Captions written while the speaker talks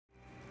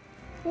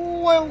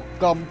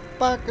Welcome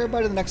back,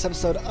 everybody, to the next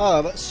episode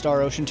of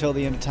Star Ocean Till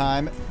the End of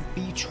Time.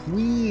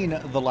 Between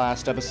the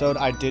last episode,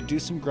 I did do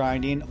some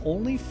grinding,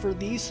 only for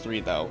these three,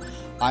 though.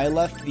 I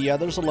left the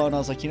others alone. I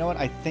was like, you know what,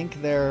 I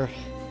think they're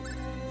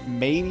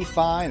maybe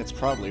fine. It's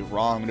probably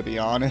wrong, to be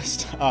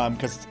honest,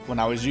 because when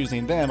I was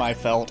using them, I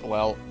felt,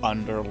 well,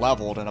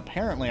 under-leveled, and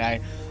apparently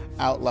I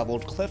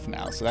out-leveled Cliff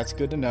now, so that's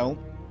good to know.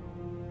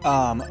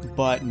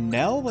 But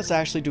Nell was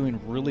actually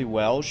doing really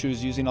well. She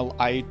was using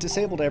I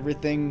disabled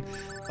everything,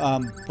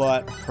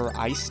 but her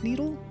ice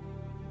needle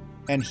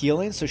and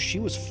healing, so she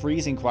was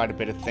freezing quite a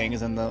bit of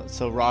things, and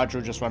so Roger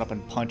just run up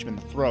and punch him in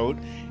the throat,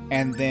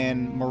 and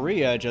then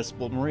Maria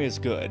Maria's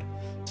good.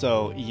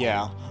 So,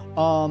 yeah.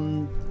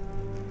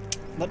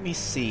 Let me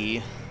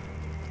see.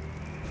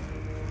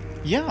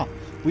 Yeah,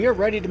 we are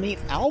ready to meet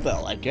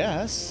Albel, I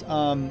guess.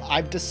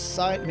 I've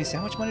decided, let me see,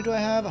 how much money do I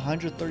have?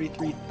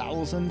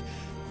 133,000.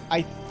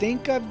 I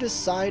think I've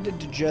decided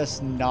to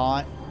just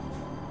not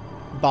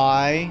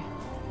buy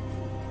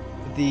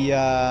the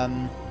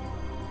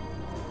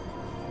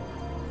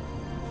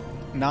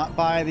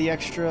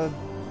extra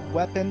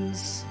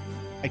weapons,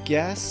 I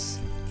guess.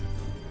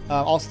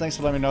 Also, thanks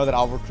for letting me know that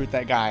I'll recruit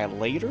that guy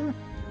later.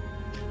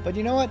 But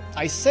you know what?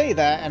 I say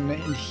that, and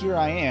here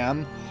I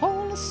am.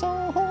 Holy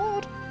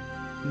sword!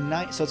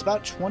 Nice. So it's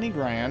about 20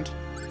 grand.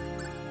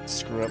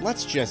 Screw it.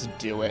 Let's just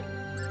do it.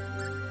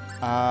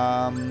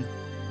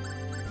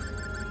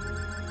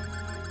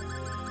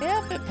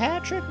 Yeah,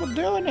 Patrick, we're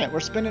doing it. We're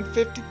spending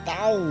 50,000.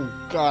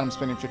 Oh, God, I'm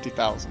spending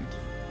 50,000.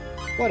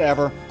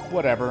 Whatever.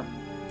 Whatever.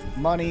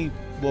 Money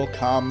will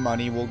come,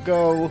 money will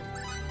go.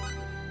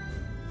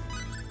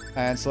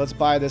 And so let's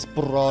buy this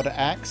broad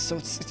axe. So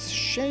it's a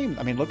shame.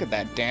 I mean, look at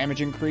that damage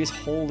increase.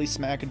 Holy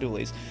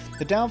smackadoolies.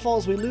 The downfall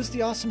is we lose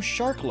the awesome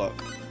shark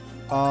look.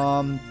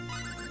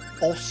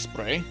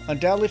 Osprey.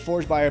 Undoubtedly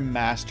forged by a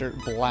master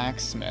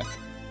blacksmith.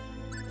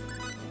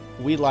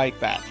 We like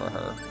that for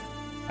her.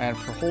 And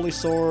for Holy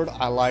Sword,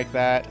 I like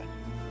that.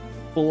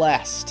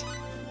 Blessed.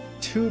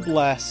 Too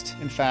blessed,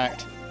 in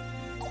fact,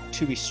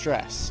 to be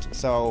stressed.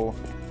 So,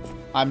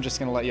 I'm just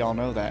going to let y'all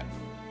know that.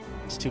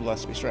 It's too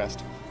blessed to be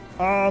stressed.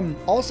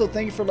 Also,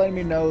 thank you for letting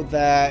me know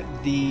that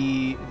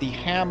the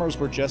hammers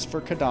were just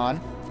for Kadan.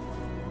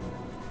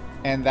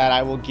 And that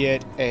I will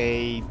get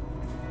a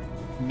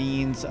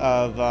means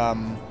of,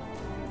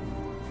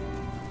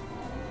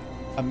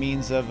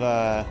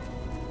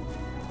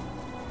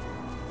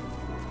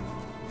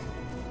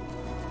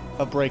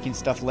 breaking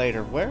stuff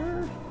later.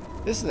 Where?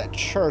 This is that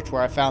church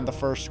where I found the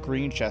first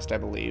green chest, I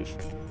believe.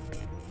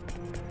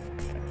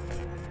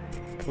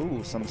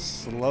 Ooh, some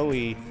slow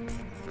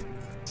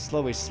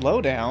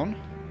down.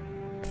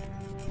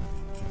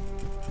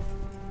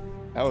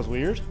 That was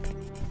weird.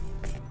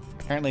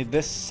 Apparently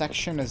this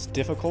section is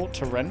difficult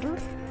to render.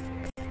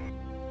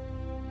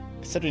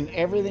 Considering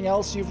everything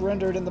else you've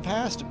rendered in the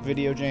past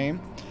video game.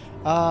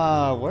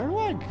 Where do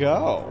I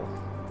go?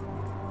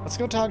 Let's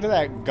go talk to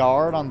that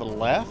guard on the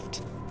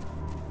left.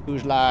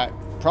 Who's like,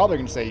 probably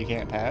gonna say you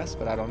can't pass,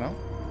 but I don't know.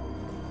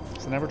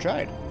 Because I never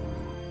tried.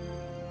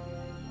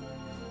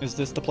 Is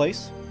this the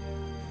place?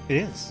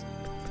 It is.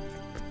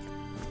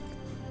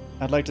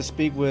 I'd like to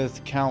speak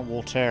with Count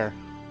Voltaire.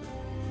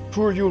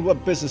 Who are you and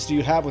what business do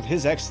you have with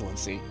His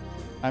Excellency?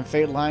 I'm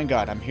Fate Lion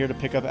God. I'm here to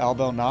pick up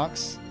Albel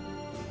Knox.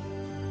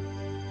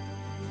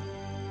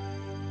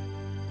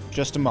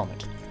 Just a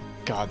moment.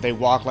 God, they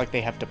walk like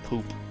they have to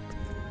poop.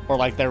 Or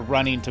like they're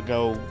running to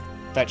go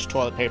fetch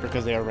toilet paper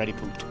because they already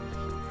pooped.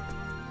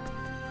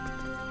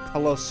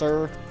 Hello,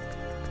 sir.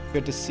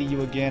 Good to see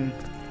you again.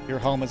 Your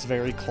home is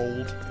very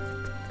cold.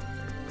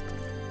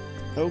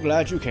 So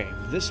glad you came.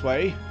 This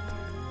way.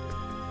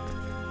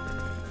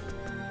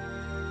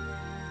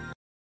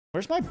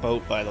 Where's my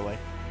boat, by the way?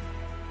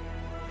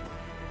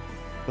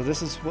 So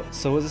this is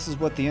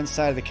what the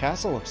inside of the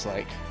castle looks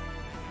like.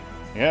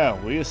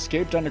 Yeah, we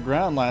escaped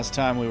underground last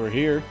time we were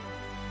here.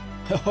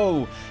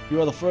 Oh,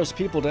 you are the first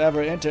people to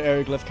ever enter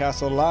Eriglyph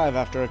Castle alive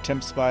after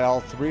attempts by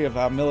all three of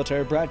our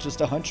military branches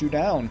to hunt you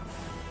down.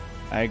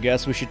 I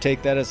guess we should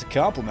take that as a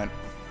compliment.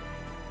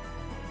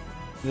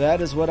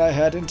 That is what I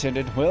had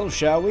intended. Well,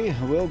 shall we?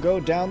 We'll go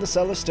down the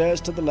cellar stairs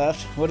to the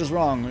left. What is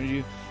wrong?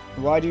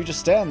 Why do you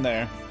just stand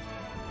there?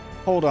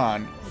 Hold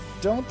on.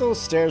 Don't those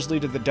stairs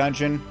lead to the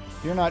dungeon?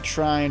 You're not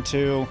trying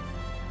to...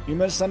 You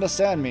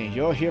misunderstand me.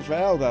 You're here for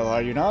Albel,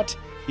 are you not?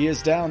 He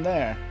is down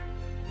there.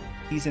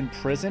 He's in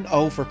prison?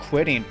 Oh, for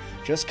quitting.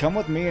 Just come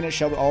with me and it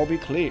shall all be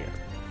clear.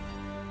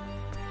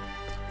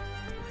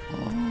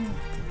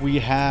 We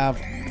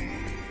have...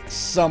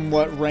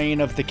 somewhat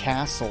reign of the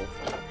castle.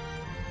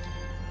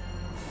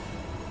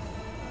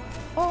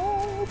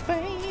 Oh,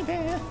 baby,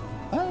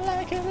 I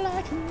like it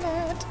like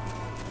that.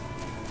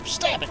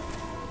 Stab it!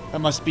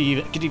 That must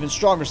be get even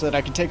stronger so that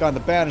I can take on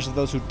the banners of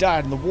those who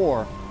died in the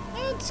war.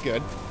 That's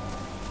good.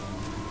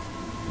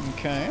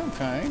 Okay,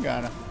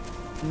 got a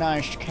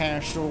nice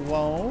castle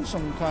walls.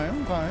 Okay.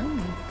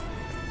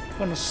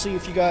 Gonna see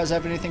if you guys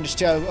have anything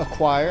to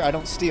acquire. I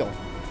don't steal.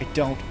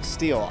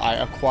 I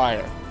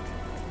acquire.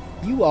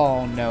 You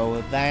all know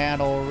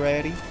that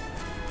already.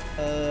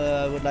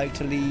 I would like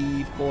to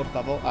leave, por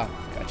favor. Ah,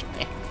 gotcha.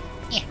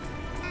 Yeah.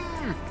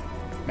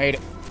 Made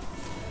it.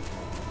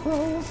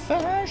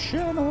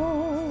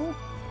 Professional.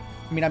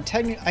 I mean,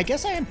 I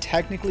guess I am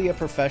technically a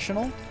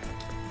professional.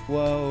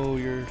 Whoa,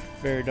 you're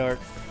very dark.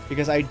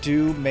 Because I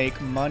do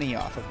make money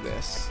off of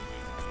this.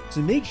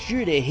 So make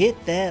sure to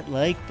hit that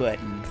like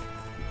button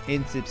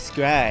and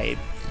subscribe.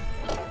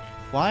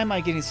 Why am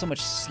I getting so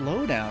much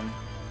slowdown?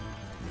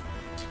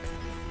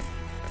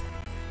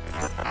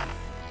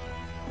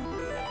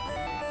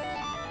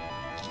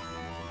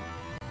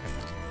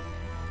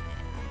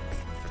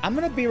 I'm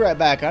gonna be right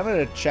back. I'm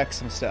gonna check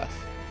some stuff.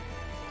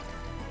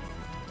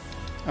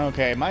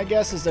 Okay, my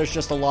guess is there's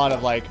just a lot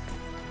of, like,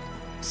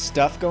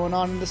 stuff going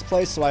on in this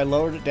place, so I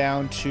lowered it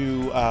down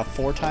to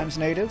 4 times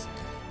native,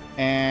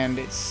 and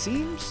it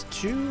seems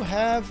to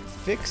have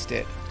fixed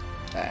it.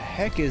 The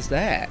heck is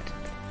that?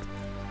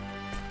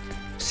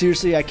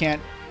 Seriously, I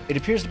can't... It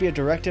appears to be a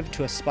directive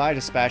to a spy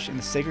dispatched in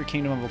the Sacred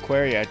Kingdom of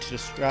Aquaria to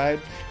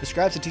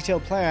describes a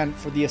detailed plan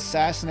for the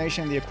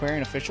assassination of the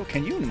Aquarian official.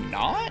 Can you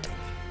not?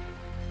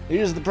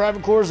 These are the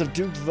private quarters of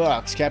Duke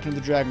Vox, captain of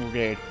the Dragon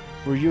Brigade.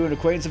 Were you an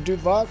acquaintance of Duke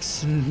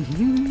Vox?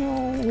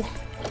 No.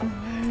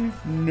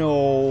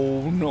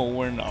 No,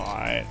 we're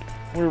not.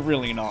 We're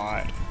really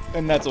not.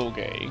 And that's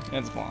okay.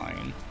 That's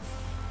fine.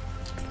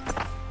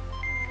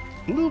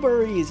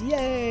 Blueberries,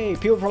 yay!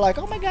 People were like,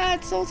 oh my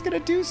god, Soul's gonna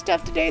do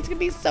stuff today. It's gonna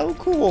be so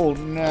cool.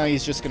 No,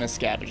 he's just gonna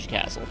scavenge the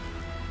castle.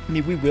 I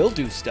mean, we will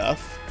do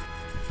stuff.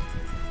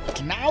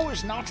 But now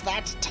is not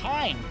that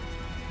time.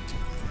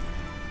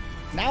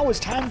 Now is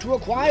time to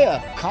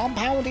acquire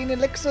compounding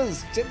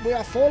elixirs. We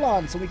are full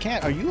on, so we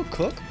can't. Are you a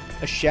cook?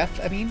 A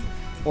chef, I mean?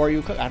 Or are you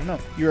a cook? I don't know.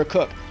 You're a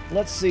cook.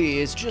 Let's see.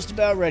 It's just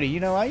about ready.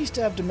 You know, I used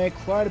to have to make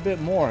quite a bit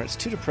more. It's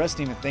too depressing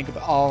to even think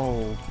about.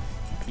 Oh,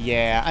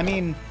 yeah. I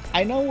mean,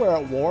 I know we're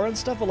at war and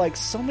stuff, but, like,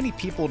 so many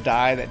people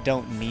die that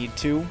don't need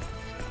to.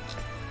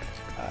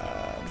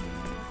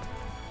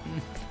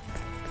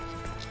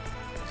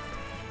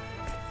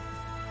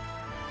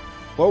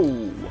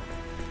 Whoa.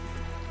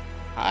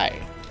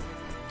 Hi.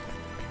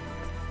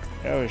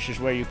 Oh, it's just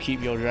where you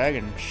keep your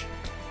dragons.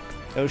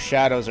 Those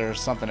shadows are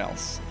something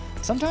else.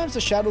 Sometimes the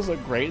shadows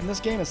look great in this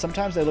game, and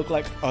sometimes they look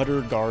like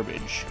utter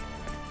garbage.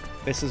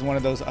 This is one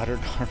of those utter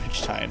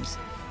garbage times.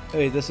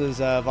 Hey, this is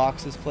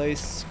Vox's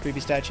place.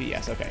 Creepy statue?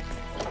 Yes, okay.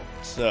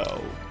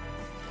 So,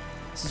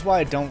 this is why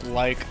I don't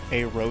like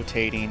a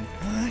rotating...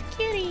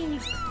 Kitty!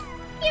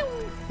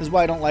 This is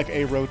why I don't like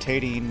a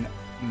rotating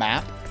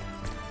map.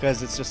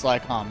 Because it's just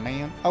like, oh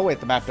man. Oh wait,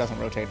 the map doesn't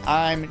rotate.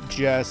 I'm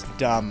just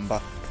dumb.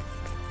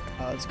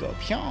 Let's go.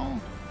 Pyong.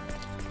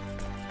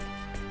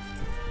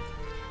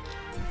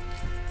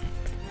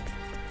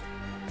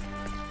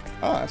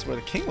 Oh, that's where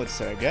the king would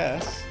say, I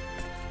guess.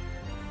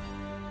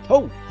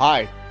 Oh,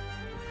 hi.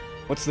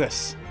 What's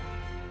this?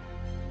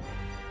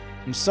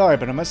 I'm sorry,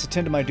 but I must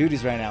attend to my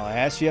duties right now. I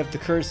ask you have the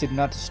courtesy to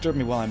not disturb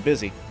me while I'm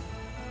busy.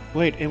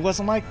 Wait, it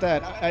wasn't like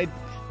that. It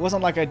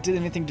wasn't like I did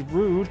anything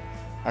rude.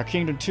 Our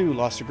kingdom, too,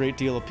 lost a great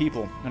deal of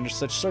people. Under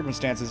such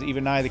circumstances,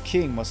 even I, the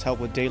king, must help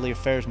with daily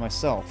affairs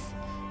myself.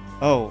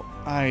 Oh,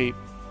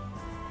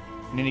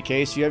 in any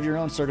case, you have your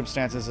own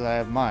circumstances as I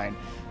have mine.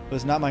 It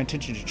was not my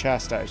intention to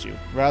chastise you.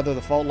 Rather,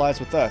 the fault lies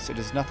with us. It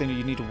is nothing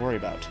you need to worry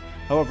about.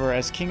 However,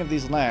 as king of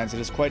these lands, it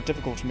is quite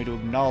difficult for me to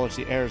acknowledge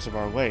the errors of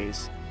our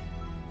ways.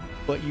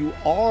 But you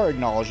are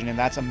acknowledging, and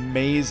that's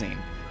amazing.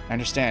 I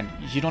understand.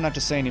 You don't have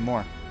to say any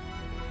more.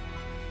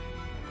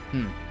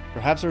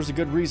 Perhaps there's a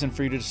good reason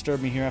for you to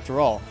disturb me here after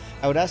all.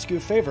 I would ask you a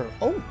favor.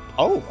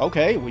 Oh,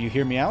 okay. Will you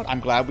hear me out? I'm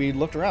glad we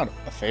looked around.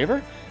 A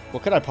favor?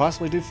 What could I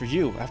possibly do for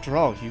you? After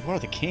all, you are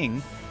the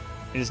king.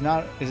 It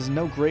is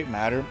no great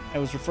matter. I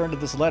was referring to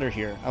this letter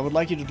here. I would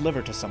like you to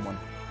deliver it to someone.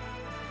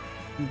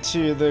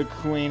 To the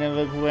Queen of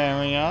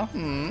Aquaria?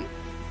 It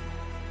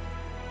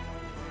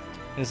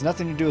has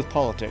nothing to do with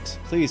politics.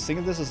 Please, think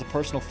of this as a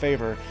personal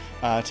favor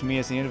to me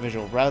as the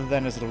individual, rather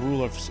than as the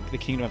ruler of the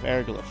Kingdom of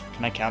Ergolith.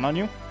 Can I count on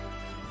you?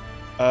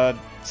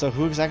 So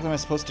who exactly am I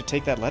supposed to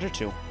take that letter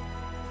to?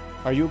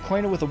 Are you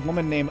acquainted with a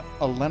woman named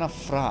Elena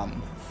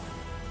Fram?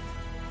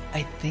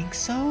 I think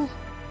so?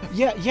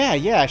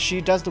 Yeah, she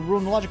does the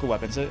Runological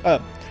weapons.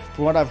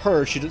 From what I've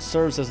heard, she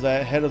serves as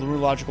the head of the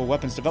Runological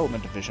Weapons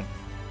Development Division.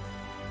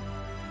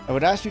 I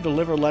would ask you to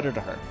deliver a letter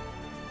to her.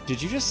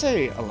 Did you just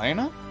say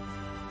Elena?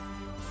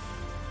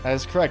 That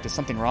is correct. Is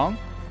something wrong?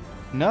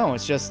 No,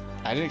 it's just,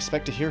 I didn't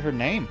expect to hear her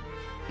name.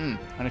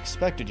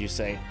 Unexpected, you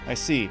say. I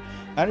see.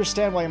 I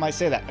understand why you might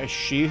say that. Is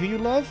she who you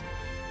love?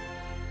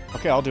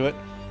 Okay, I'll do it.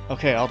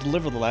 Okay, I'll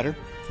deliver the letter.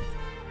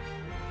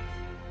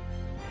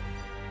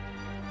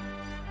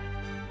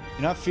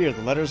 Do not fear,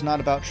 the letter is not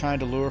about trying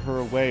to lure her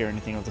away or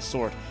anything of the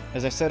sort.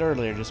 As I said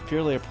earlier, it is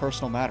purely a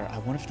personal matter. I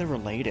wonder if they're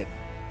related.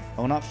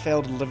 I will not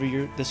fail to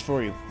deliver this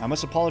for you. I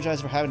must apologize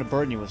for having to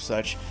burden you with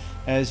such,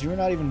 as you are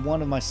not even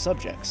one of my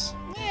subjects.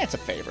 It's a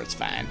favor, it's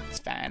fine. It's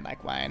fine,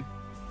 like wine.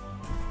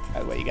 By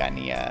the way, you got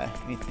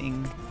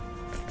anything?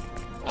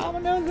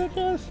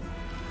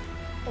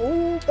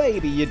 Oh,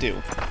 baby, you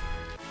do.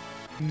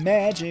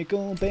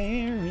 Magical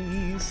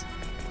berries.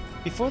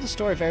 Before the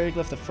story of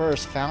Eriglyph I,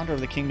 founder of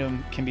the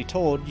kingdom, can be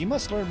told, you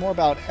must learn more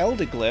about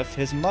Eldiglyph,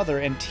 his mother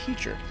and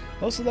teacher.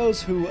 Most of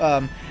those who,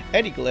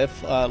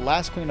 Ediglyph,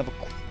 last queen of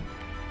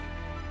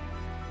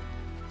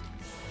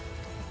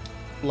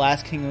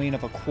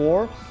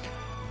Aquor,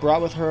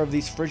 brought with her of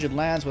these frigid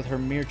lands with her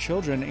mere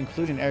children,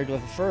 including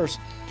Eriglyph I,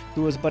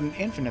 who was but an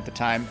infant at the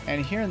time,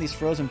 and here in these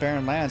frozen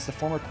barren lands, the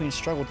former queen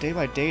struggled day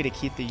by day to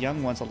keep the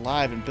young ones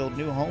alive and build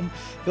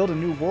a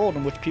new world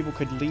in which people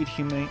could lead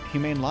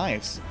humane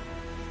lives.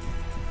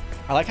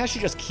 I like how she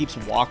just keeps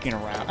walking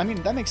around. I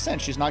mean, that makes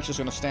sense. She's not just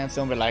going to stand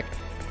still and be like,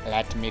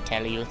 let me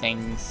tell you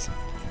things.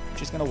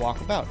 She's going to walk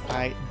about.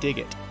 I dig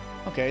it.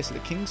 Okay, so the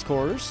king's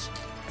quarters.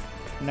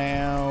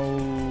 Now,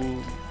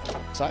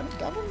 so I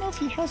don't know if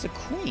he has a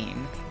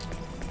queen.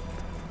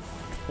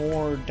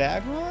 Or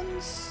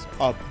Dagrons?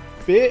 A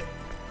bit.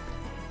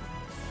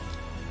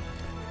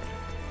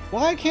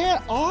 Why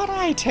can't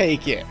Oddeye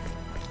take it?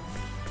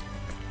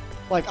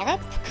 Like, I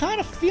kind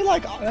of feel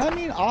like, I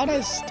mean,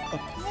 Oddeye's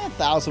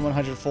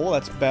 1,100 full.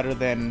 That's better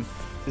than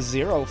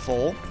 0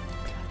 full.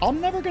 I'm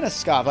never gonna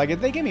scoff. Like,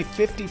 if they gave me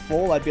 50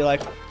 full, I'd be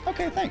like,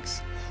 okay,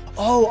 thanks.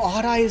 Oh,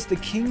 Oddeye is the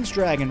king's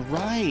dragon,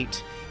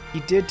 right? He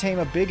did tame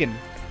a biggin.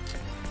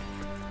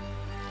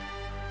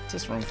 What's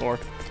this room for?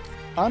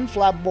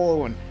 Unflappable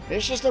one.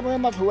 This is the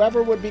room of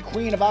whoever would be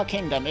queen of our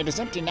kingdom. It is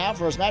empty now,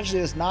 for His Majesty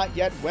is not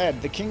yet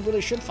wed. The king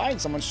really should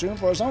find someone soon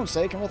for his own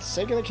sake and for the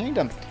sake of the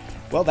kingdom.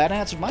 Well, that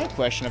answered my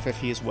question of if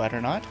he is wed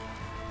or not.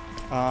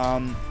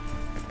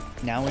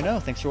 Now we know.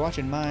 Thanks for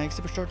watching my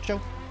super short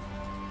show.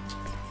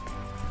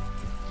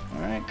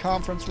 Alright,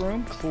 conference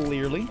room,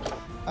 clearly.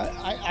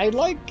 I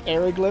like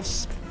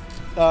Eriglyph's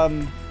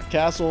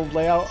castle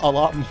layout a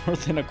lot more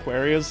than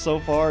Aquaria's so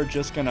far.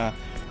 Just gonna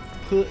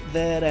put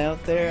that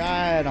out there.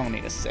 I don't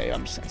need to save.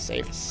 I'm just gonna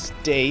save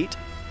state.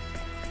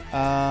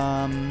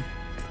 Talk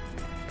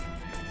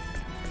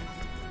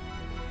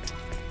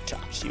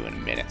to you in a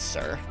minute,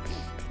 sir.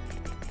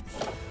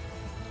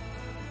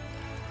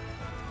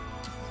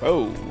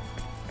 Oh.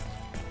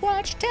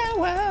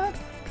 Watchtower.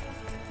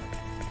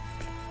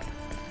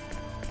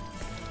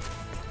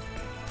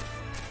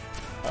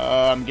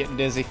 I'm getting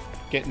dizzy.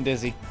 Getting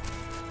dizzy.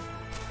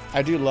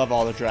 I do love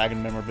all the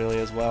dragon memorabilia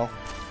as well.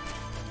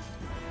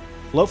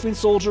 Loafing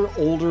soldier,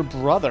 older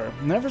brother.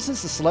 Ever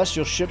since the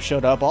celestial ship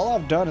showed up, all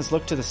I've done is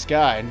look to the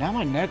sky. Now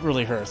my neck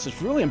really hurts.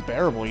 It's really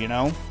unbearable, you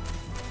know?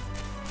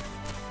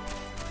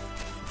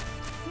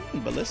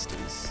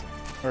 Ballistas.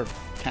 Or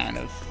kind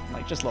of.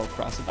 Like, just little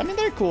crossbows. I mean,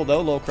 they're cool, though,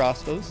 little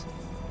crossbows.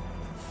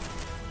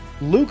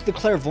 Luke the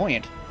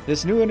Clairvoyant.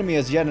 This new enemy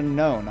is yet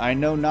unknown. I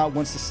know not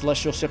whence the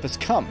celestial ship has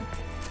come.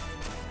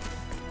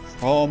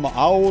 From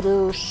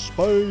outer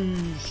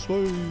space.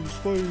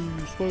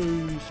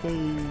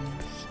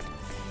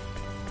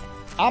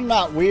 I'm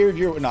not weird.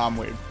 You're... No, I'm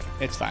weird.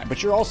 It's fine.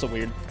 But you're also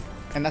weird.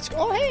 And that's...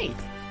 Oh, hey!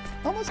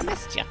 Almost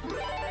missed you.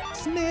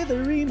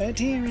 Smithery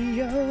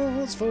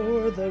materials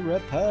for the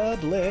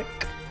Republic.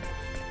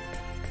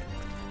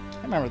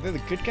 I remember, they're the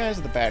good guys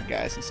or the bad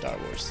guys in Star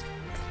Wars?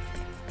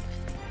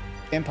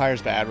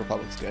 Empire's bad,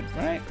 Republic's good,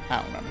 right?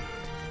 I don't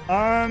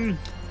remember.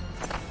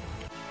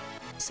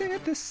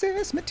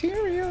 Synthesis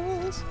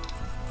materials.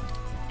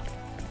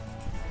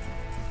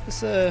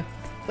 This a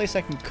place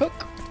I can cook?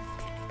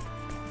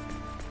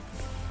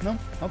 No?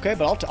 Okay,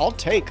 but I'll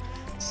take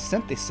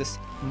synthesis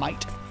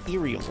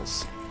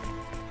materials.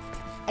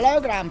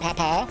 Hello,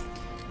 Grandpapa.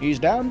 He's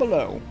down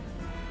below.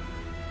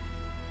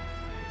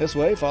 This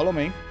way, follow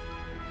me.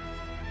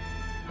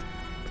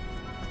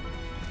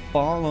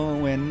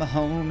 Following my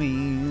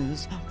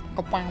homies.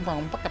 Following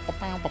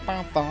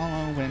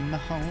my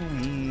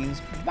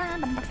homies.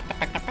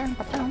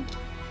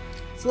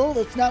 So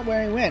that's not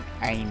where he went.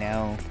 I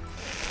know.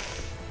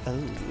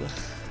 Oh.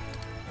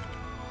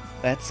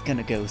 That's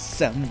gonna go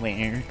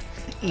somewhere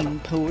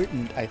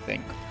important, I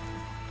think.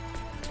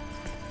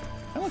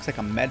 That looks like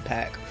a med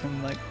pack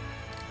from, like,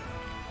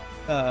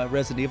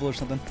 Resident Evil or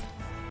something.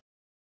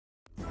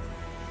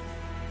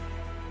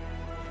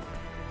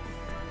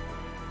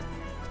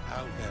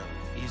 How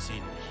well is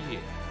in here?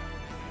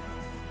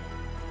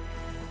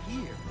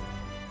 Here?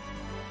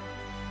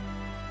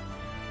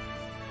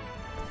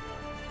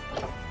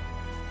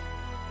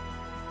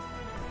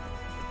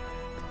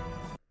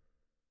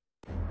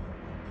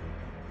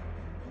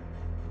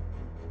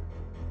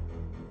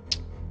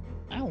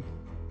 Ow.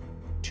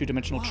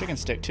 Two-dimensional chicken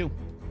stick, too.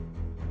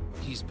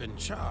 He's been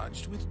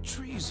charged with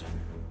treason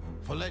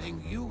for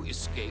letting you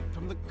escape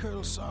from the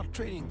Kursar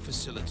training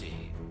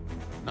facility.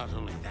 Not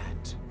only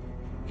that,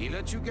 he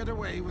let you get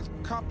away with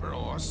copper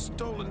ore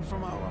stolen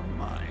from our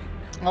mine.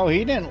 Oh,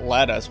 he didn't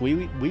let us.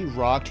 We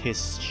rocked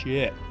his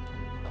shit.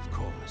 Of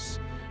course,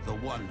 the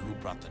one who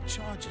brought the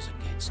charges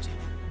against him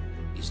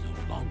is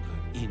no longer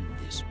in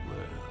this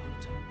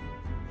world.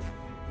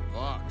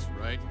 Vox,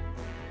 right?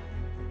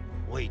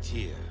 Wait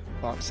here.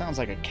 Well, it sounds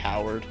like a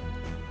coward.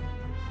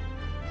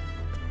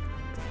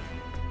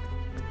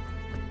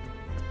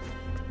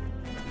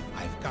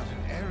 I've got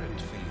an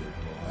errand for you,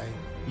 boy.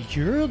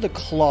 You're the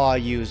claw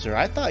user.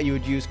 I thought you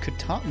would use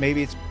katana.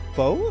 Maybe it's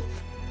both?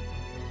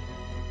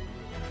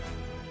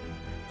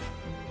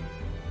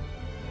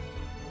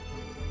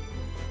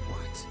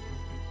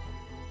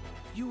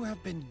 You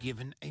have been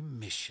given a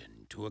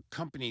mission to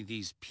accompany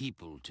these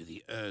people to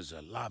the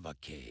Urza lava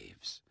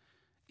caves.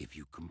 If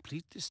you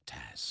complete this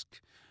task,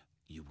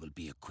 you will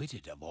be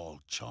acquitted of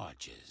all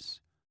charges.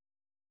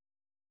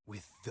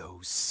 With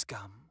those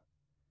scum?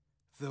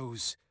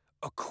 Those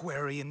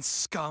Aquarian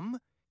scum?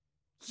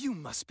 You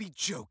must be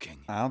joking.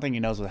 I don't think he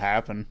knows what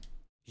happened.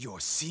 You're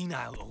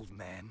senile, old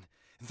man.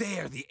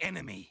 They're the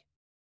enemy.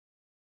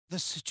 The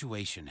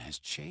situation has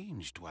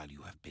changed while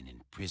you have been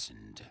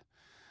imprisoned.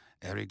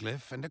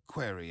 Eriglyph and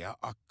Aquaria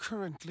are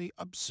currently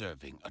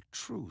observing a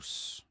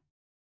truce.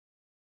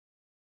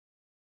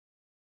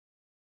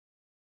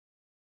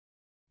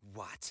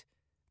 What?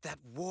 That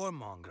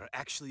warmonger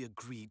actually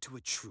agreed to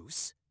a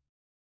truce?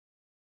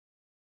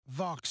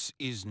 Vox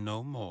is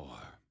no more.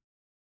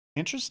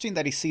 Interesting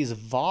that he sees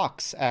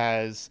Vox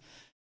as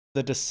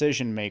the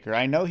decision maker.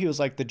 I know he was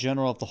like the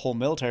general of the whole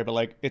military, but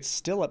like it's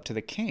still up to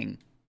the king.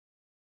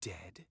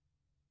 Dead?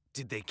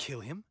 Did they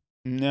kill him?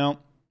 No.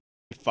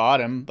 We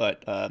fought him,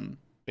 but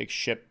big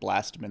ship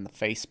blasted him in the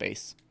face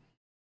space.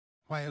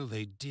 While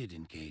they did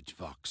engage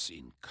Vox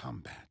in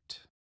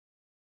combat,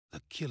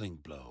 the killing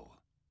blow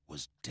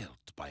was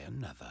dealt by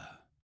another.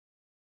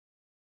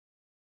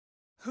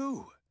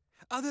 Who?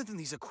 Other than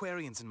these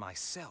Aquarians and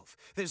myself,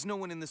 there's no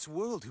one in this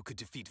world who could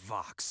defeat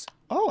Vox.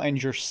 Oh,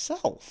 and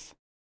yourself.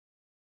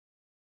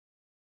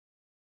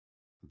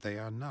 They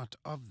are not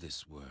of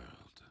this world.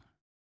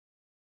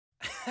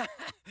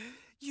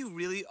 You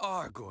really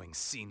are going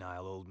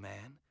senile, old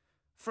man.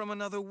 From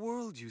another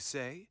world, you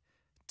say?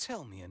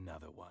 Tell me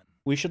another one.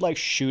 We should like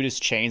shoot his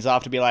chains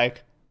off to be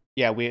like,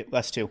 yeah,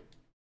 us too.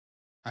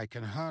 I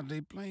can hardly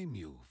blame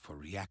you for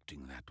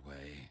reacting that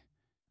way.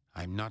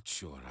 I'm not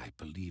sure I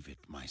believe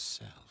it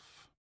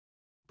myself.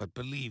 But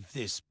believe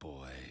this,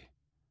 boy.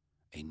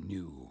 A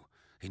new,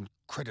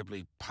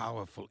 incredibly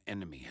powerful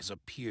enemy has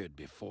appeared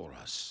before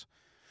us.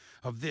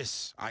 Of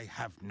this, I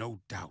have no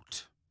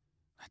doubt.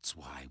 That's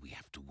why we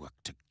have to work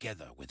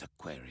together with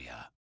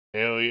Aquaria.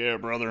 Hell yeah,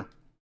 brother.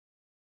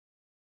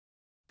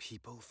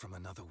 People from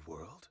another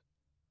world?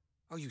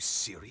 Are you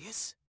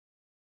serious?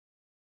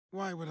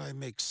 Why would I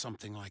make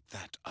something like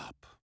that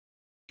up?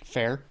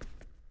 Fair.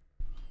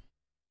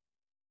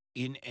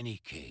 In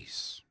any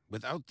case,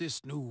 without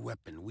this new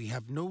weapon, we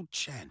have no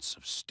chance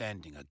of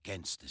standing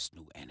against this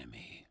new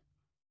enemy.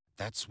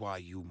 That's why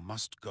you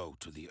must go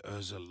to the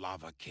Urza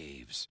lava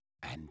caves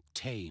and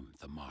tame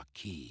the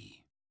Marquis.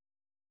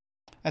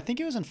 I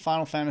think it was in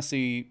Final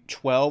Fantasy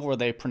 12 where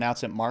they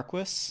pronounce it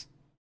Marquis.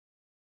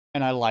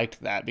 And I liked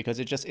that because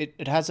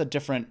it has a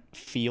different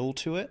feel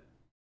to it.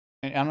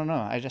 And I don't know,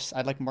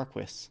 I like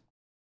Marquis.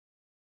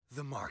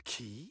 The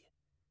Marquis?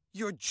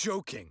 You're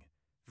joking.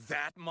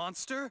 That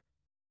monster?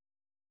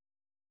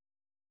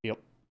 Yep.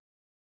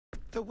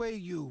 The way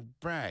you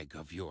brag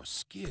of your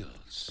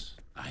skills,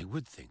 I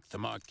would think the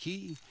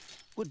Marquis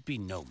would be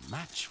no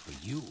match for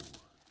you.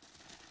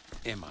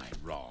 Am I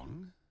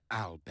wrong,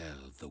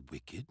 Albel the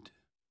Wicked?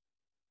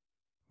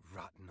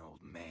 Rotten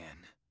old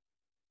man.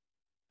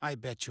 I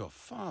bet your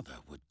father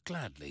would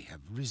gladly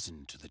have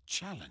risen to the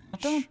challenge.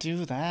 Don't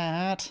do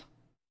that.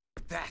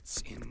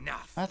 That's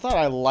enough. I thought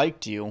I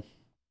liked you.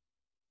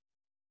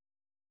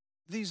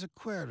 These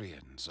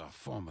Aquarians are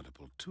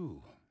formidable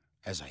too,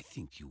 as I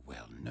think you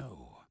well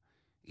know.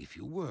 If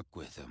you work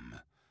with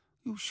them,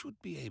 you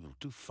should be able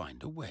to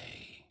find a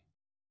way.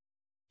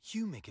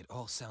 You make it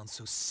all sound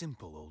so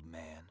simple, old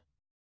man.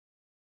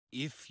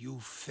 If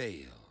you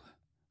fail,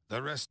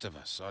 the rest of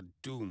us are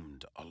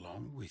doomed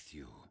along with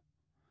you.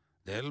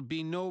 There'll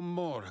be no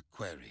more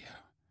Aquaria,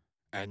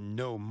 and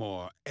no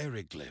more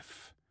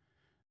Eriglyph.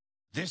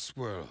 This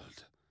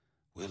world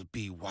will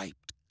be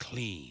wiped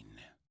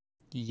clean.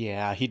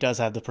 Yeah, he does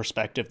have the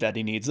perspective that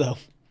he needs, though.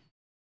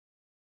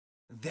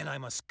 Then I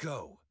must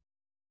go.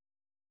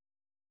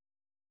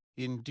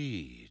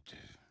 Indeed.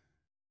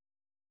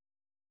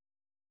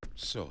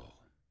 So,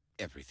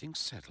 everything's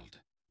settled.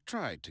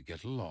 Tried to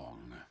get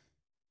along.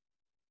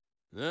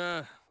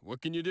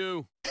 What can you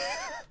do?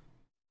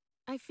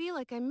 I feel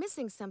like I'm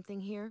missing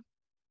something here,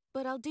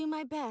 but I'll do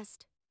my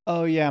best.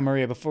 Oh yeah,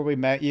 Maria, before we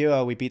met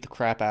you, we beat the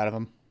crap out of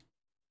him.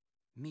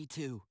 Me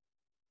too.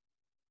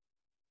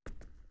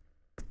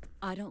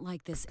 I don't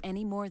like this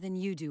any more than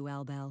you do,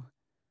 Albel.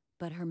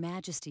 But Her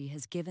Majesty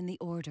has given the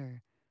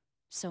order,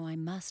 so I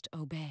must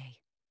obey.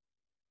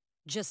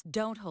 Just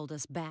don't hold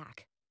us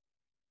back.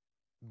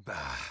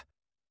 Bah.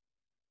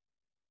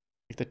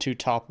 Like the two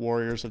top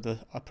warriors of the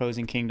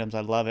opposing kingdoms,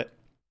 I love it.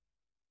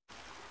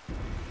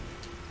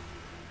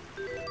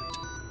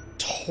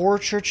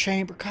 Torture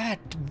chamber. God,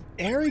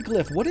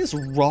 Eriglyph, what is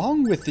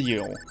wrong with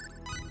you?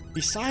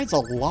 Besides a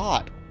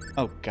lot.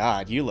 Oh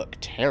god, you look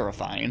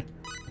terrifying.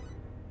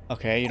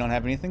 Okay, you don't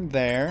have anything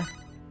there.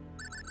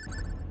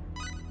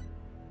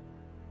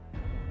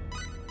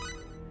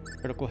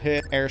 Critical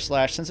hit, air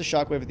slash, sense a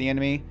shockwave at the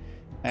enemy,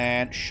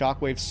 and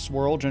shockwave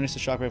swirl, generates a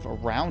shockwave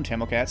around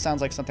him. Okay, that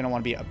sounds like something I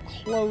want to be up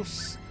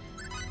close.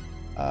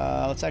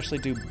 Let's actually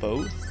do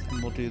both,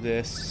 and we'll do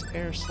this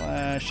air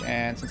slash,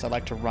 and since I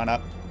like to run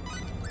up,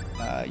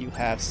 You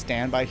have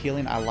standby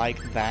healing. I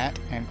like that.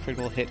 And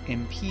critical hit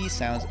MP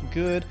sounds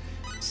good.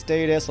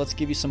 Status. Let's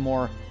give you some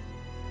more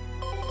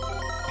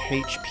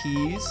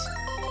HPs.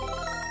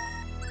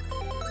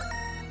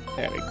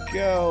 There we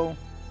go.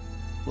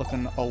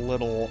 Looking a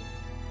little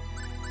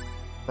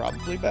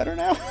probably better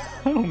now.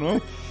 I don't know.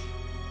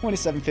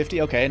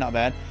 2750. Okay, not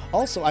bad.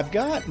 Also, I've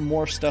got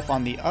more stuff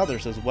on the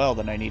others as well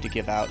that I need to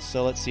give out.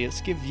 So let's see. Let's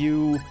give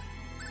you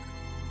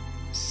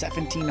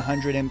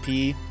 1700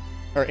 MP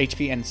or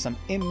HP and some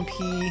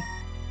MP.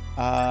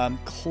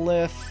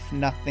 Cliff,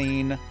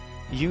 nothing.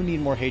 You need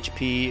more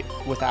HP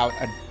without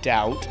a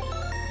doubt.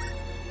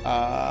 You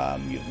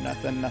have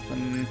nothing,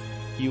 nothing.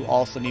 You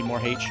also need more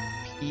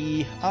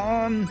HP.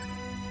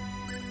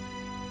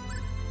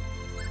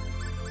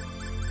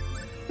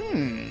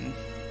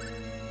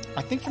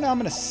 I think for now I'm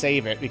going to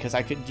save it because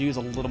I could use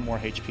a little more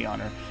HP on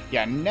her.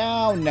 Yeah,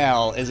 now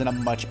Nell is in a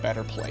much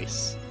better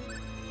place.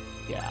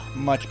 Yeah,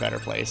 much better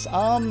place.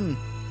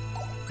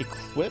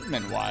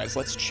 Equipment-wise,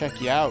 let's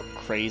check you out,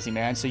 crazy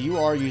man. So you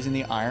are using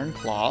the Iron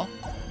Claw.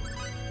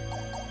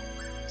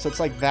 So it's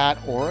like that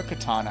or a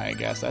katana, I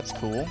guess. That's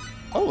cool.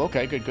 Oh,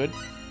 okay, good, good.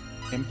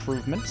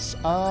 Improvements.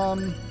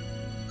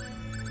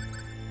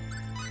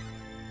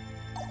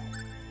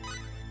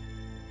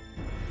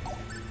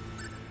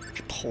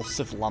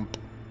 Repulsive lump.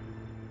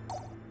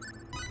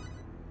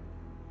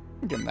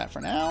 Give him that for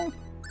now.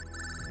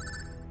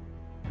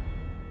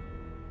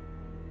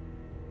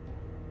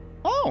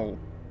 Oh.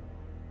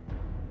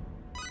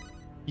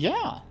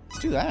 Yeah, let's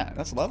do that.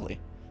 That's lovely.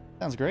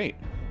 Sounds great.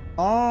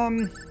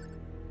 Oh,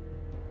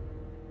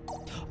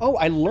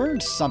 I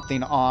learned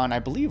something on, I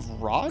believe,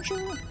 Roger?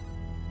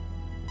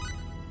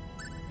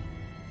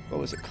 What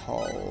was it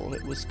called?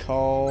 It was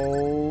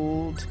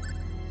called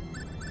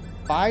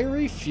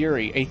Fiery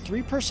Fury. A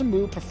 3-person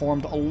move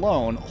performed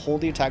alone.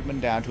 Hold the attack button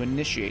down to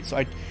initiate.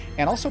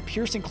 And also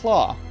Piercing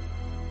Claw.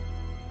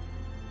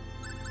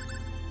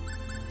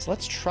 So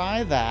let's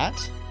try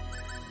that.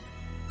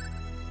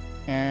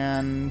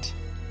 And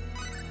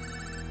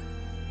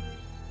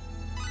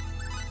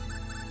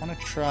I want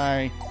to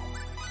try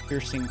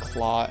Piercing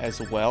Claw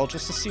as well,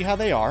 just to see how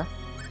they are.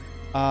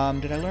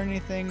 Did I learn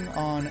anything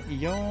on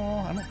Yo?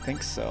 I don't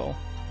think so.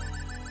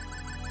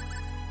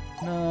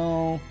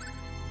 No.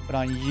 But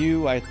on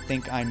you, I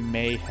think I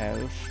may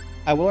have.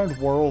 I learned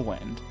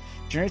Whirlwind.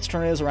 Generates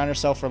tornadoes around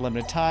herself for a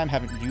limited time.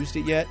 Haven't used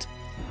it yet.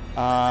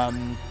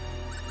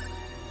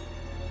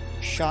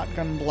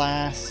 Shotgun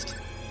Blast.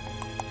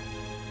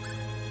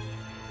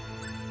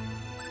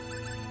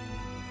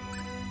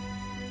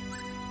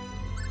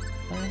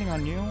 Anything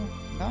on you?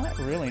 Not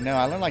really, no.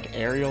 I learned like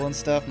aerial and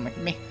stuff. I'm like,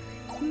 meh.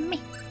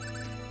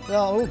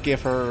 Well, we'll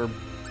give her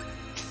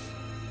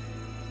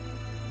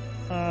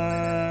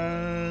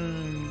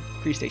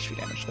increased HP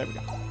damage. There we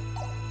go.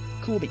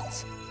 Cool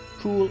beans.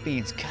 Cool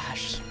beans.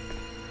 Gosh.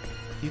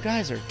 You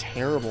guys are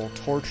terrible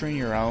torturing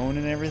your own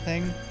and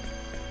everything.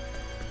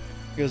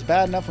 It was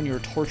bad enough when you were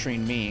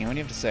torturing me. What do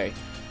you have to say?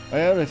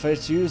 Well, if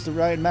it's used the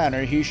right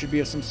manner, he should be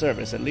of some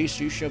service. At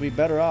least you shall be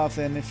better off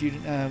than if you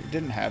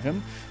didn't have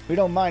him. We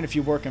don't mind if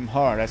you work him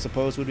hard. I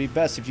suppose it would be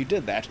best if you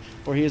did that,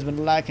 for he has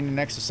been lacking in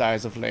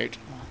exercise of late.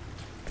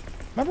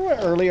 Remember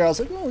what earlier I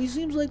was like, oh, he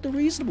seems like the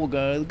reasonable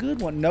guy, the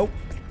good one. Nope.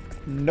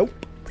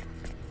 Nope.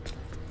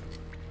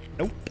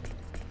 Nope.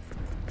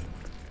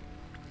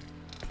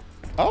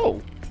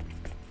 Oh.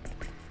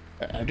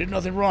 I did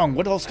nothing wrong.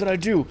 What else could I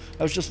do?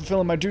 I was just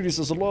fulfilling my duties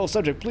as a loyal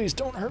subject. Please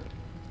don't hurt.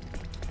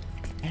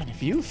 Man,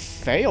 if you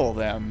fail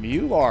them,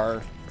 you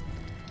are...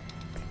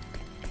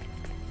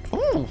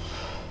 Ooh.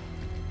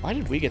 Why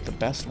did we get the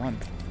best one?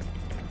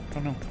 I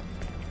don't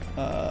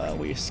know.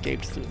 We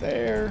escaped through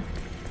there.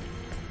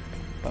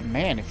 But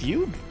man, if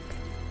you...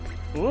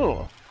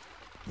 Ugh.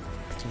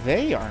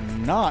 They are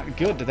not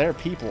good to their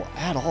people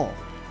at all.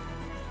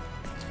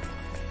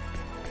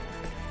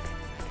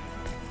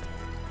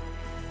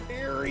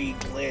 Very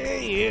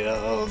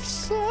Cliff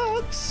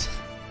sucks.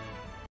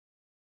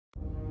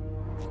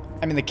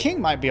 I mean, the king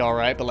might be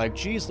alright, but like,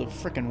 geez, the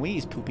frickin'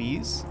 wheeze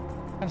poopies.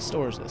 What kind of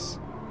store is this?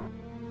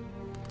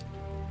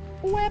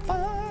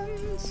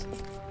 Weapons!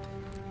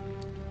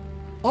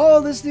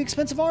 Oh, this is the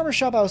expensive armor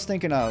shop I was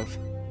thinking of.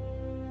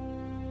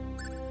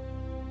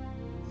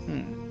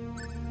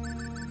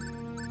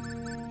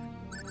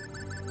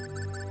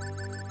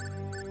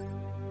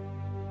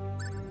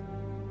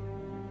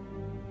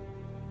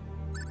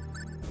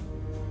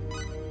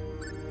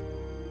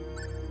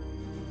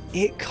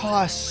 It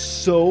costs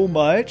so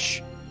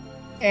much,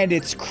 and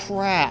it's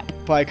crap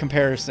by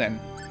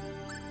comparison.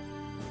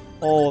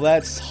 Oh,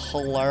 that's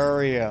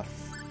hilarious.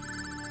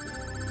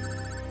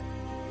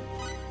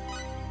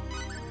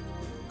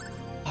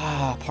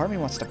 Ah, part of me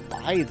wants to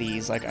buy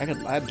these. Like,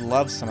 I'd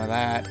love some of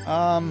that.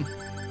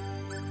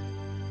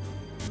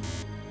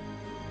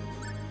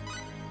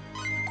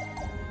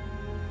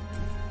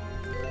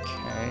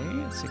 Okay,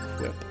 let's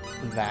equip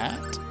that.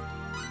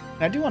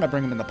 And I do want to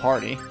bring them in the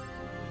party.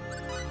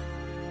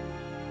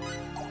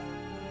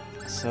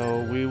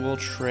 So we will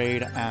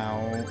trade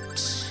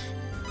out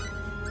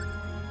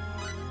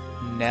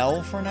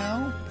Nell for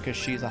now, because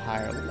she's a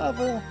higher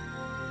level.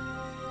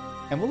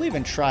 And we'll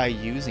even try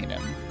using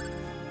him.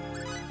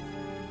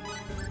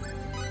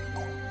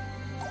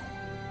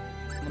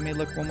 Let me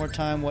look one more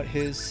time what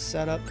his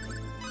setup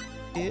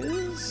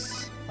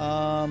is.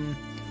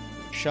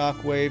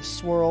 Shockwave,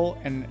 Swirl,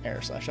 and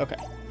Air Slash. Okay.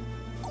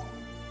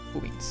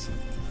 Beats.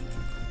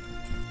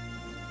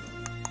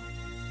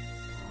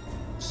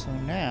 So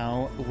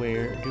now,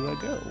 where do I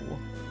go?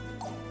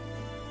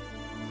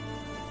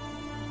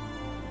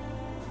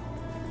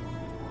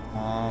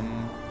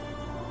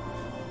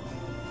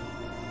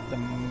 The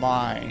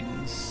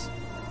mines.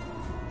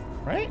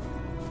 Right?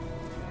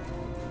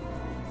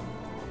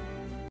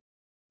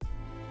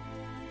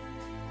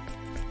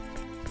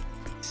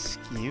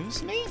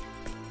 Excuse me?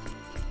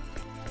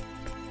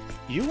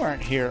 You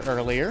weren't here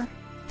earlier.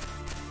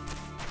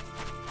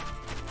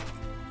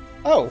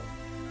 Oh.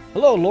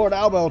 Hello, Lord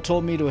Albel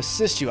told me to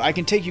assist you. I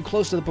can take you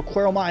close to the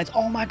Pequero mines.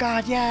 Oh my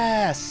god,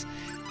 yes!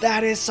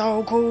 That is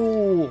so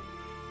cool!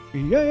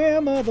 Yeah,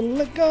 mother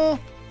liquor!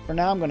 For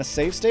now, I'm going to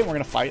save state. We're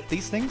going to fight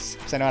these things,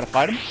 because I know how to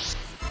fight them.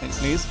 And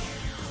sneeze.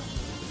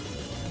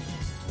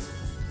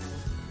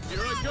 Here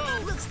I go.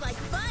 Looks like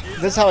fun.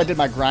 This is how I did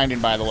my grinding,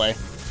 by the way.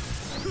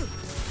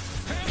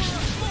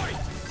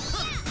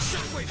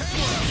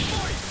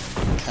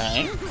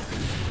 Okay.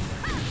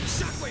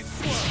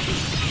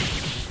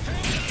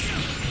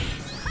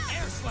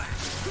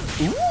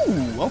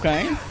 Ooh,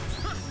 okay.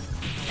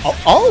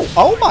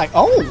 Oh my,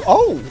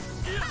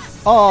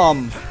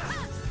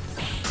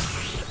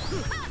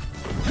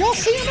 y'all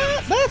see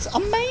that? That's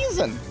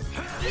amazing.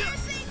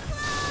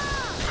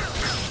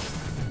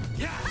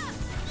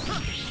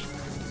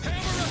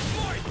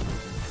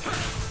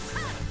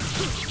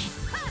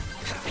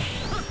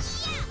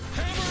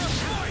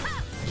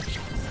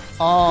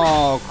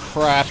 Oh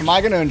crap, am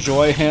I gonna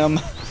enjoy him?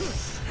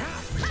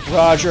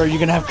 Roger, are you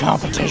gonna have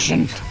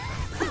competition?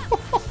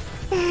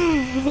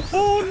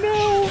 Oh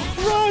no,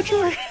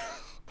 Roger!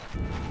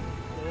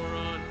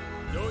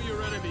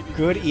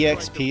 Good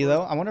EXP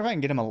though. I wonder if I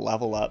can get him a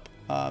level up.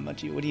 What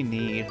do you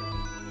need?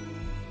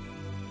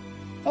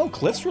 Oh,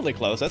 Cliff's really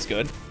close, that's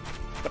good.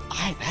 But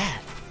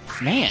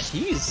man,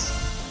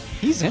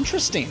 he's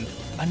interesting.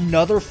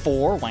 Another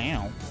 4,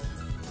 wow.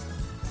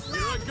 Here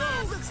I go.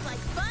 Looks like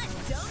fun,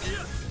 don't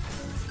it?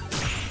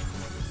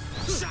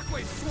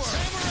 Shockwave swirl.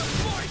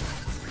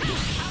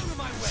 Out of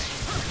my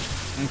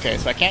way. Okay,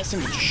 so I can't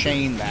seem to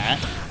chain that.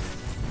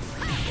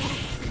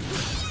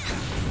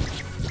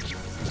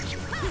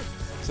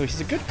 So he's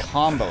a good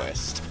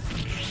comboist.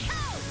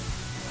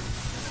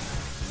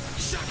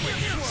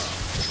 Shockwave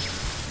swirl.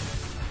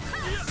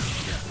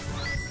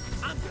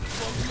 I'm gonna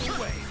blow you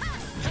away.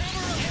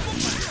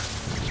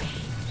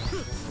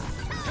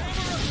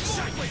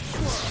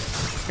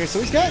 Okay, so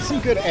he's got some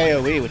good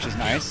AoE, which is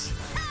nice.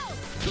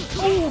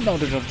 Oh, no,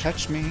 don't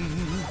touch me.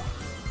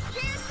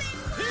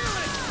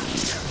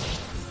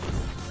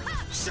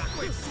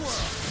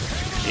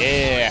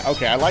 Yeah,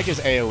 okay, I like his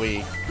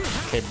AoE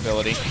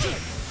capability.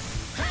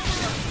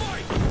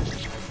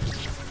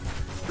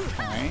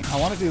 Okay, I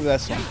want to do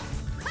this one.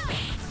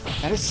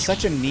 That is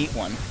such a neat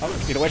one. Oh,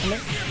 get away from me.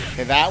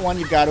 Okay, that one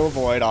you've got to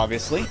avoid,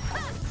 obviously.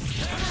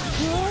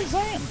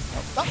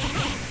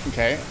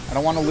 Okay, I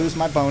don't want to lose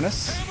my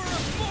bonus.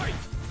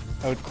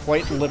 I would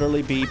quite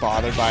literally be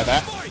bothered by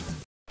that.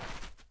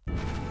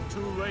 Too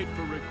late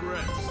for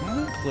regrets.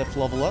 Cliff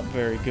level up,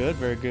 very good,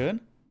 very good.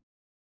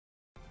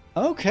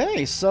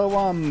 Okay,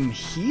 so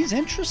he's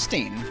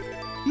interesting.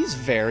 He's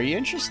very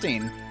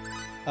interesting.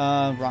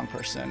 Wrong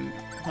person.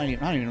 Not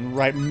even in the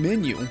right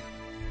menu.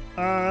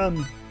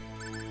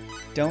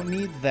 Don't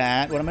need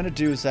that. What I'm gonna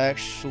do is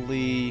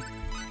actually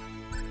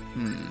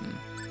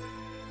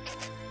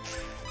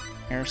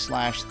Air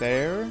slash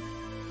there.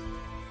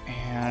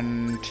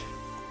 And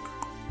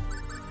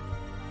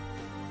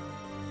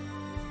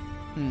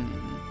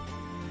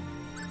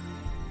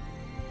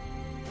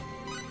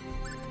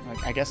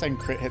I guess I can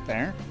crit hit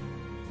there.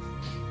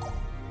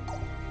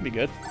 Be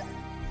good.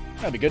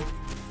 That'd be good.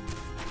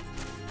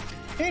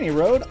 Any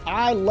road,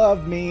 I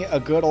love me a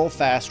good old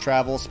fast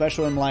travel,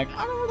 especially when I'm like,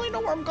 I don't really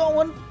know where I'm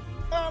going.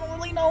 I don't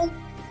really know.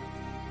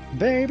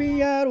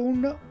 Baby, I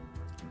don't know.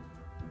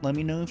 Let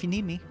me know if you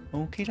need me.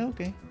 Okay,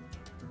 okay.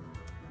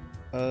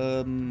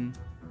 There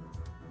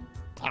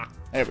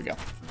we go.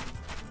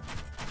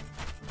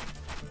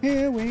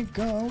 Here we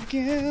go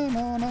again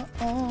on our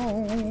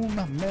own.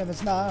 Man,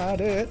 that's not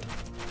it.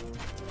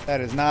 That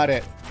is not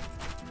it.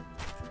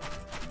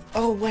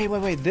 Oh,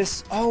 wait.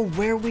 This,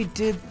 where we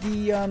did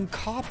the,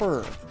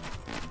 copper.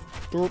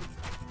 Derp.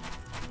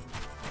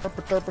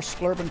 Derp,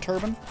 splurb, and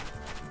turban.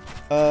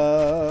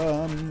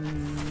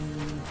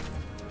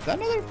 Is that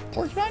another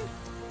porcupine?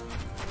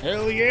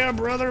 Hell yeah,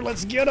 brother,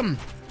 let's get him.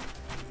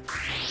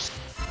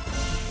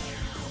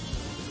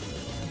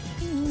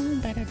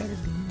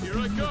 Here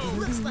I go.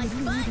 Looks like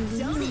fun,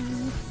 don't it?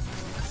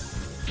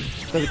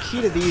 So the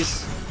key to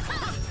these...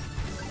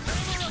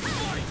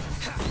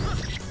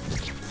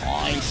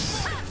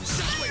 Nice.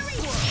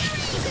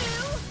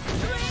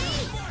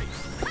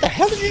 What the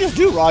hell did you just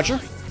do, Roger?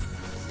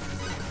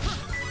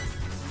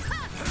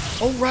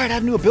 Oh, right, I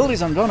have new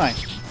abilities on, don't I?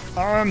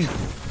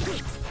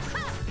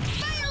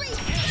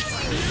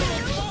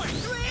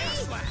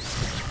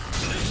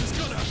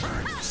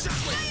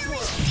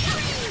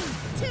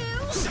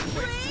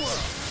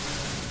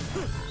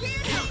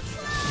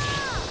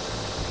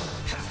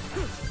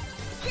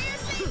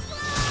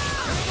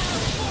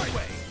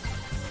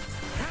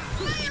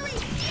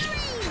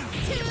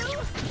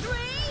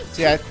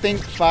 See, I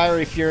think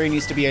Fiery Fury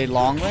needs to be a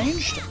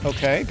long-ranged.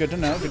 Okay, good to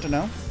know, good to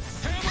know.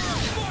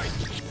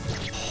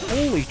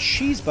 Holy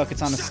cheese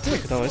buckets on a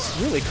stick, though. It's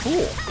really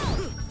cool.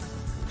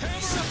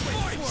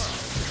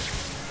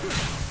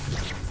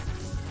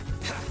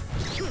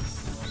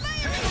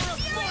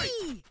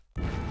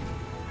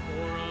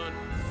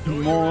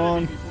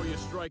 Moron.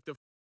 Alright,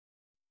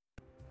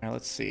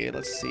 let's see,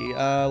 let's see.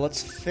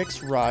 Let's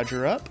fix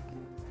Roger up.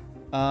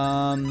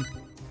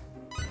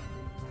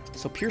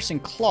 So Piercing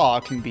Claw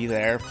can be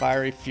there.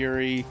 Fiery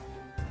Fury,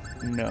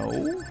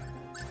 no.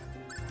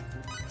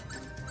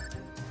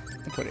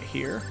 I'll put it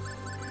here.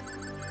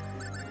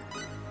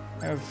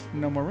 I have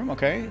no more room,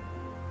 okay.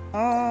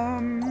 Oh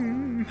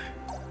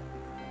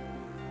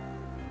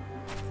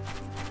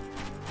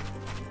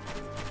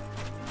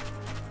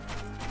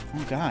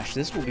gosh,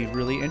 this will be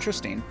really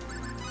interesting.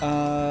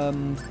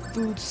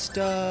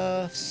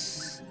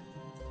 Foodstuffs.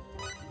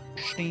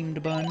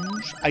 Steamed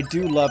buns. I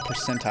do love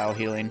percentile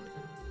healing.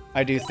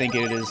 I do think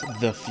it is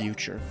the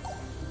future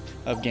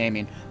of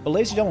gaming. But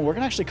ladies and gentlemen, we're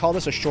going to actually call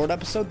this a short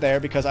episode there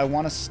because I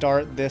want to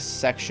start this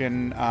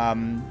section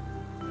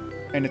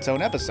in its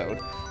own episode.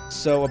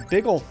 So a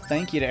big ol'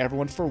 thank you to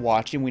everyone for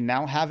watching. We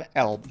now have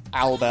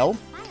Albel,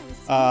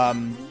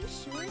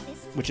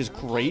 which is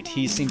great.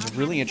 He seems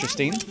really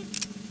interesting.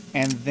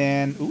 And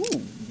then,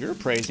 ooh, you're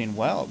praising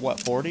well. What,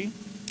 40?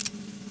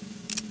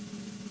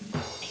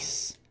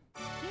 Nice.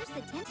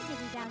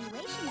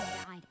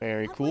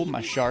 Very cool.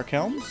 My shark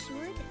helm.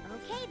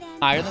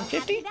 Higher than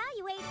 50?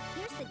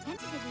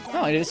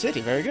 Oh, it is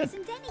 50. Very good.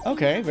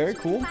 Okay, very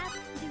cool.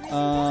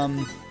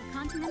 Continental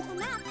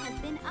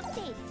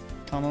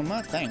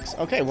map, thanks.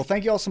 Okay, well,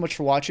 thank you all so much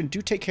for watching.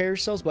 Do take care of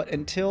yourselves, but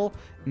until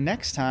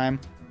next time,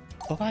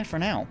 bye-bye for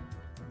now.